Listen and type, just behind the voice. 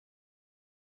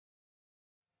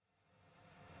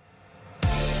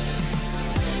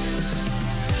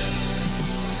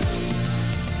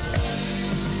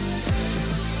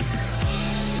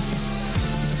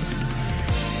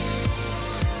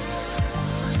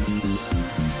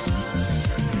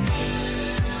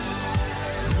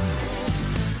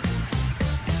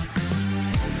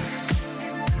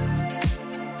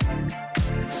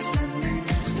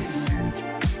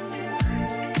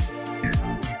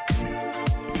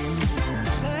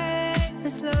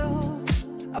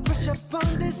push up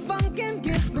on this funk and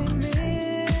give me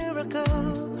miracles.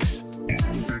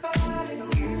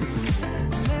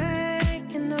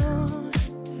 Making known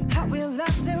how we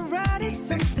love the ride is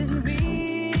something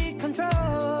we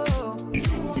control.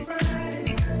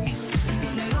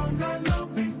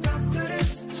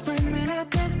 Screaming, I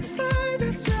testify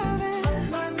this loving.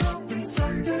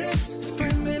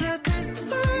 Screaming, I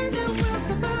testify that we'll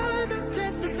survive the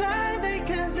test of time. They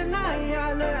can't deny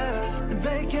our love.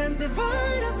 They can't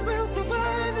divide us. We'll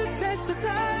survive the test of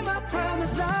time. I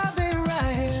promise I'll be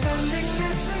right here. Standing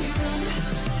next to you,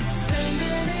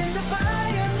 standing in the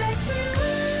fire next to you.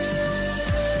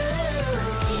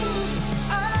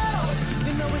 Oh,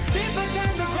 you know it's deeper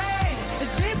than the rain.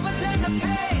 It's deeper than the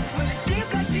pain. When it's deep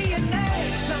like DNA,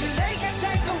 something they can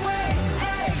take away.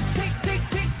 Hey, tick, tick,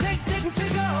 tick, tick, tick,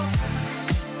 tick off.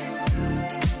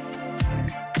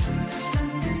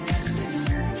 Standing next to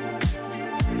you.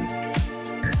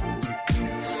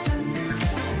 Standing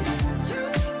next to you.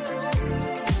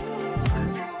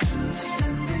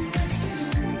 Standing next to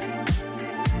you.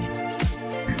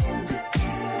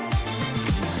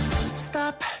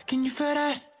 Stop, can you feel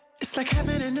that? It's like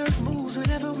heaven and earth moves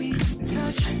whenever we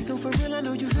touch. Though for real, I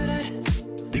know you feel that.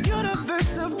 The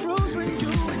universe approves when you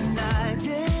and I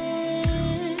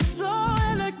dance. So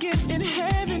elegant in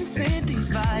heaven, send these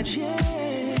vibes,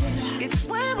 yeah. It's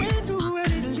when we're too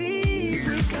ready to leave,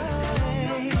 we go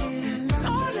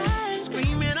all night.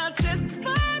 Screaming, I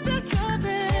testify that's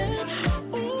loving.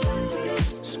 Ooh.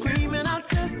 Screaming, I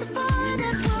testify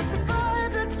that we'll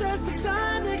survive the test of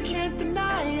time. They can't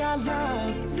deny our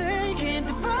love. They can't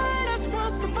divide us. We'll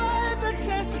survive the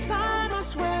test of time. I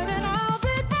swear that I'll be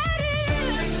ready.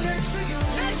 Next to you,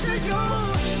 next to you,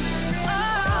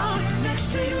 oh, next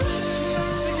to you.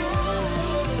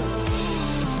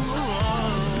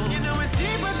 You know it's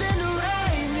deeper than the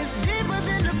rain, it's deeper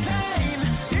than the pain,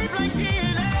 deep like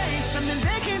DNA, something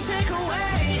they can't take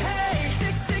away. Hey,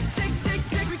 tick, tick, tick, tick,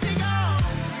 tick, we take off.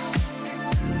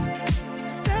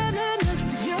 Standing next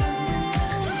to you,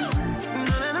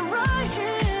 and I'm right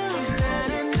here,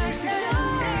 standing next to you,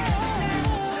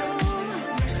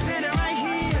 standing right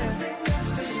here.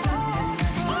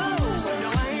 Oh, no,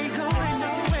 I ain't going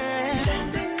nowhere.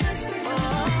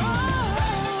 Oh,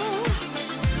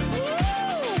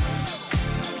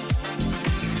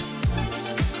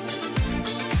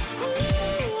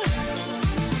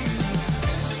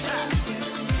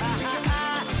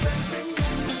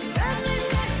 standing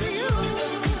next to you.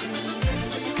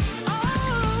 Oh,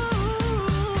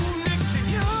 next to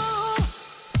you.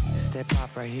 It's that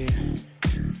pop right here.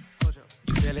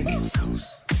 You feel it?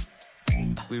 Coast.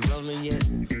 We rolling yet?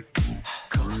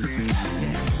 Coast.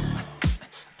 Yeah.